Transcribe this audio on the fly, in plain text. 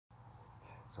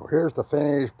So here's the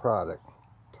finished product.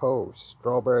 Toast,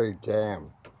 strawberry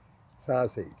jam,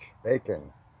 sausage, bacon,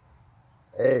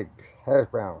 eggs, hash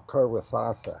brown, covered with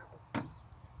salsa.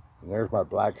 And there's my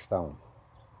Blackstone.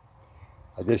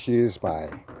 I just used my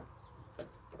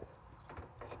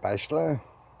spatula,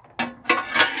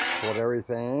 put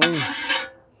everything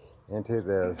into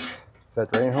this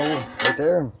drain hole right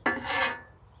there.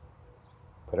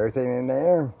 Put everything in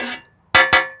there.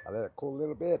 I let it cool a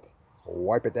little bit.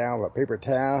 Wipe it down with a paper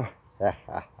towel.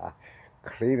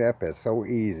 Clean up is so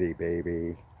easy,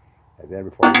 baby. And then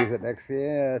before I use it next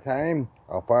time,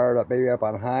 I'll fire it up, maybe up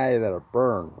on high, let it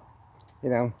burn. You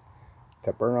know,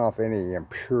 to burn off any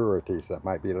impurities that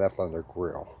might be left on the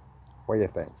grill. What do you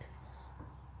think?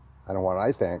 I know what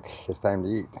I think. It's time to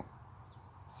eat.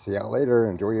 See y'all later.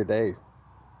 Enjoy your day.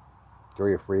 Enjoy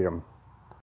your freedom.